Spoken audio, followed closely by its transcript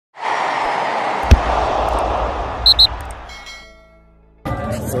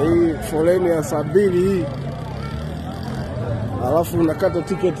Sasa hii foleni ya saa 2 hii. Alafu unakata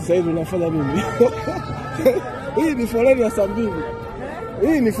tiketi sasa hivi unafanya nini? Hii ni foleni ya saa 2.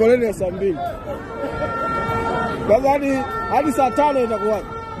 Hii ni foleni ya saa 2. Nadhani hadi saa 5 itakuwa.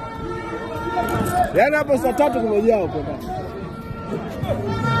 Yaani hapo saa 3 kumejaa huko ndani.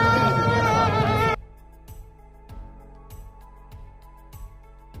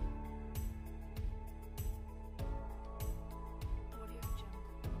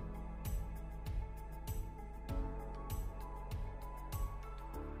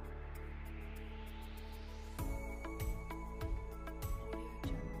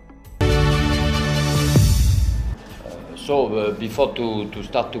 So before to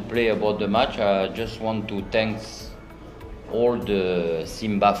start to play about the match, I just want to thank all the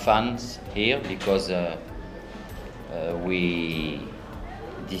Simba fans here because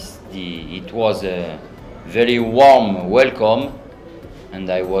it was a very warm welcome, and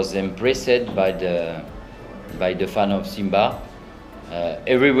I was impressed by the fan of Simba.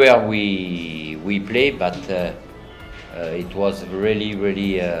 Everywhere we play, but it was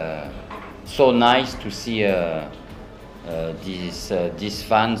really so nice to see. These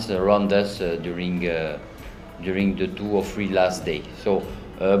fans around us during the 2 or 3 last days. So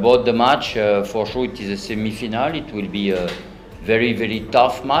about the match, for sure it is a semi-final. It will be a very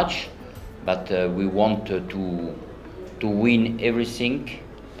tough match, but we want to win everything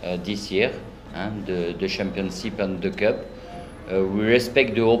this year, and the championship and the cup. We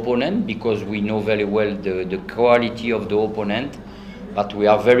respect the opponent because we know very well the quality of the opponent, but we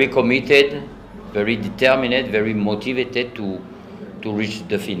are very committed, very determined, very motivated to reach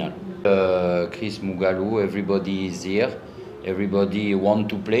the final. Chris Mugalu, everybody is here. Everybody want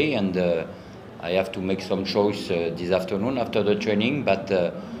to play, and I have to make some choice this afternoon after the training. But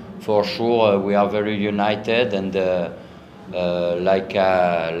for sure, we are very united, and like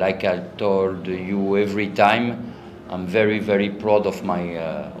I told you every time, I'm very proud of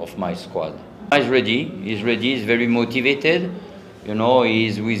my squad. He's ready. He's ready. He's very motivated. You know,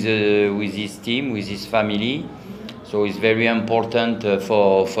 he's with his team, with his family, so it's very important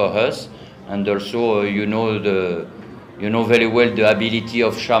for us. And also, you know very well the ability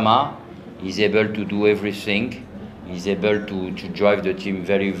of Shama. He's able to do everything. He's able to drive the team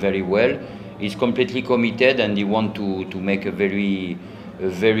very well. He's completely committed, and he wants to make a very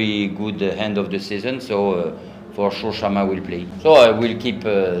good end of the season. So for sure, Shama will play. So I will keep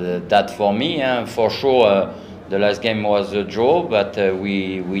that for me. For sure. The last game was a draw, but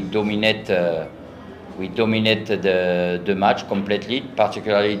we dominate the match completely,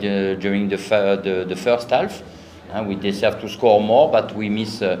 particularly during the first half. We deserve to score more, but we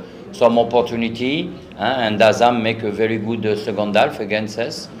miss some opportunity. And Azam make a very good second half against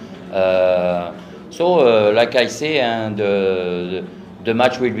us. So, like I say, and the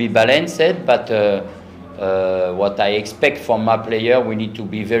match will be balanced, but what I expect from my player, we need to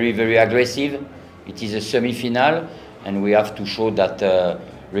be very aggressive. It is a semi-final, and we have to show that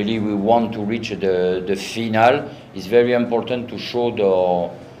really we want to reach the final. It's very important to show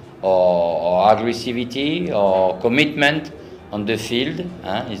our aggressivity, our commitment on the field.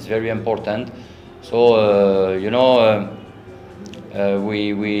 It's very important. So you know,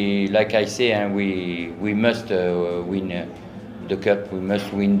 we like I say, and we must win the cup. We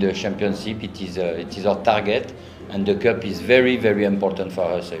must win the championship. It is our target, and the cup is very important for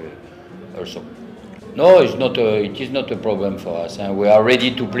us also. No, it is not a problem for us. We are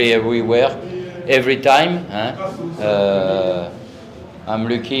ready to play everywhere, every time. I'm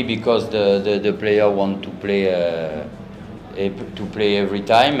lucky because the player want to play every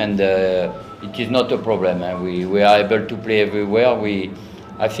time, and it is not a problem. We are able to play everywhere.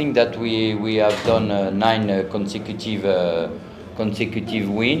 I think that we have done 9 consecutive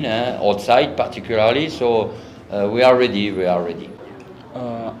win outside, particularly. So we are ready.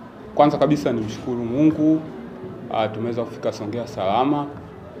 Kwanza kabisa nimshukuru Mungu tumeweza kufika Songea salama.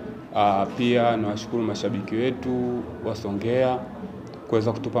 Pia nawashukuru mashabiki wetu wa Songea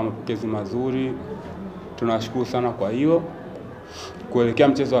kuweza kutupa mapokezi mazuri. Tunawashukuru sana kwa hiyo. Kuelekea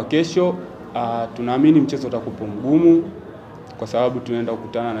mchezo wa kesho, tunaamini mchezo utakuwa mgumu kwa sababu tunaenda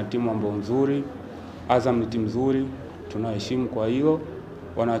kukutana na timu ambayo nzuri. Azam ni timu nzuri, tunaheshimu kwa hiyo.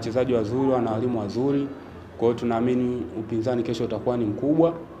 Wana wachezaji wazuri, wana walimu wazuri. Kwa hiyo tunaamini upinzani kesho utakuwa ni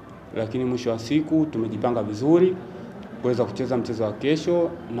mkubwa. Lakini mwisho wa siku tumejipanga vizuri kuweza kucheza mchezo wa kesho,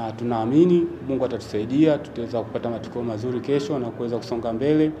 na tunaamini Mungu atatusaidia, tutaweza kupata matokeo mazuri kesho na kuweza kusonga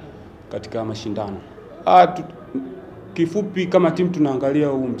mbele katika mashindano. Kifupi, kama timu tunaangalia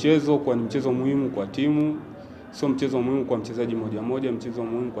huu mchezo kwa ni mchezo muhimu kwa timu, sio mchezo muhimu kwa mchezaji mmoja, mchezo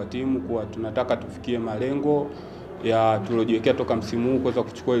muhimu kwa timu, kwa tunataka tufikie malengo ya tulojiwekea toka msimu huu kuweza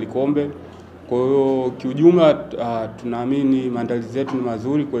kuchukua ile kombe. Kwa hiyo kiujumla tunaamini maandalizi yetu ni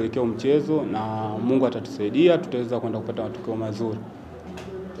mazuri kuelekea mchezo na Mungu atatusaidia tutaweza kwenda kupata matokeo mazuri.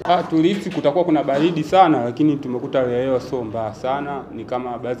 Tulihisi kutakuwa kuna baridi sana, lakini tumekuta hali ya hewa sio mbaya sana, ni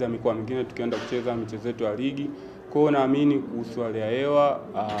kama baadhi ya mikoa mingine tukienda kucheza michezo yetu ya ligi. Kwa hiyo naamini kuhusu hali ya hewa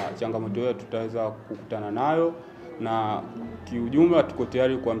changamoto hiyo tutaweza kukutana nayo, na kiujumla tuko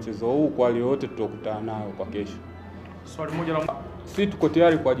tayari kwa mchezo huu kwa hali yote tutakutana nayo kwa kesho. Swali moja la sisi tuko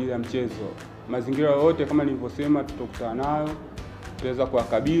tayari kwa ajili ya mchezo. Mazingira yote kama nilivyosema tutakutana nayo, tutaweza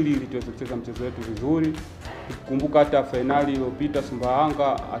kuwakabili ili tuweze kucheza mchezo wetu vizuri. Kumbuka hata finali iliyopita Sumbawanga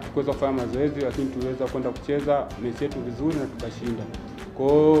hatukuweza kufanya mazoezi, lakini tuliweza kwenda kucheza mechi yetu vizuri na tukashinda. Kwa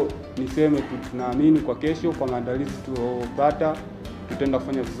hiyo niseme tunaamini kwa kesho kwa maandalizi tuliyopata tutaenda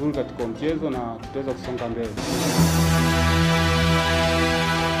kufanya vizuri katika mchezo na tutaweza kusonga mbele.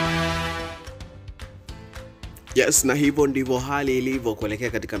 Yes, na hivyo ndivyo hali ilivyo kuelekea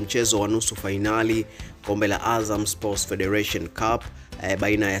katika mchezo wa nusu finali kombe la Azam Sports Federation Cup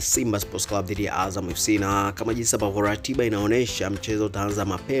baina ya Simba Sports Club dhidi ya Azam FC, na kama jinsi ambavyo ratiba inaonyesha mchezo utaanza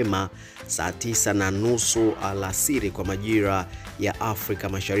mapema saa 9:30 alasiri kwa majira ya Afrika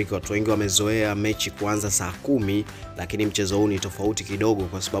Mashariki. Watu wengi wamezoea mechi kuanza saa 10, lakini mchezo huu ni tofauti kidogo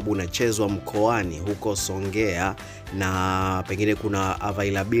kwa sababu unachezwa mkoani huko Songea na pengine kuna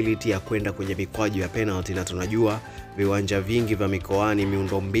availability ya kwenda kwenye mikwaju ya penalty, na tunajua viwanja vingi vya mikoani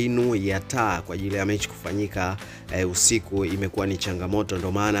miundombinu ya taa kwa ajili ya mechi kufanyika usiku imekuwa ni changamoto.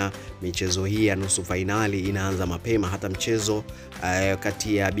 Ndio maana michezo hii ya nusu finali inaanza mapema. Hata mchezo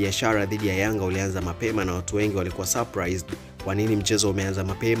kati ya Biashara dhidi ya Yanga ulianza mapema na watu wengi walikuwa surprised kwa nini mchezo umeanza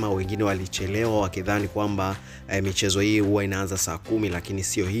mapema. Wengine walichelewa wakidhani kwamba michezo hii huwa inaanza saa 10, lakini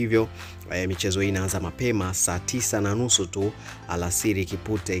sio hivyo. Michezo hii inaanza mapema saa 9:30 tu alasiri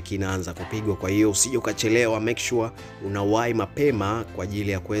kipute kinaanza kupigwa. Kwa hiyo usije ukachelewa, make sure unawahi mapema kwa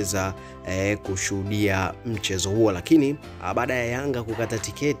ajili ya kuweza kushuhudia mchezo huo. Lakini baada ya Yanga kukata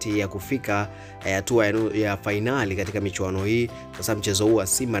tiketi ya kufika hatua ya finali katika michuano hii, sasa mchezo huu wa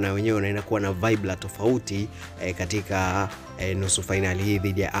Simba na wenyewe unaenda kuwa na vibe la tofauti katika nusu finali hii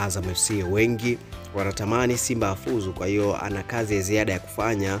dhidi ya Azam FC. Wengi wanatamani Simba afuzu, kwa hiyo ana kazi ya ziada ya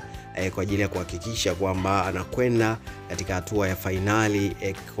kufanya kwa ajili ya kuhakikisha kwamba anakwenda katika hatua ya finali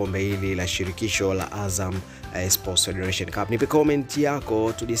kombe hili la shirikisho la Azam Sports Federation Cup. Nipe comment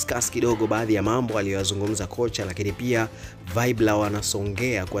yako tu discuss kidogo baadhi ya mambo aliyozungumza kocha, lakini pia vibe la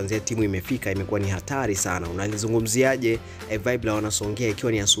wanasongea kuanzia timu imefika imekuwa ni hatari sana. Unalizungumziaje vibe la wanasongea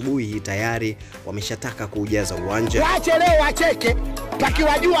ikiwa ni asubuhi hii tayari wameshataka kuujaza uwanja? Waache leo wacheke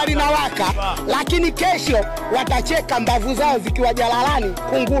pakiwajua linawaka, lakini kesho watacheka mbavu zao zikiwa jalalani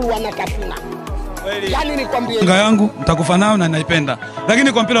kunguru wanatafuna. Yani nikwambie Yanga yangu mtakufa nao na naipenda,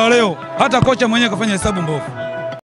 lakini kwa mpira wa leo hata kocha mwenyewe kafanya hesabu mbovu.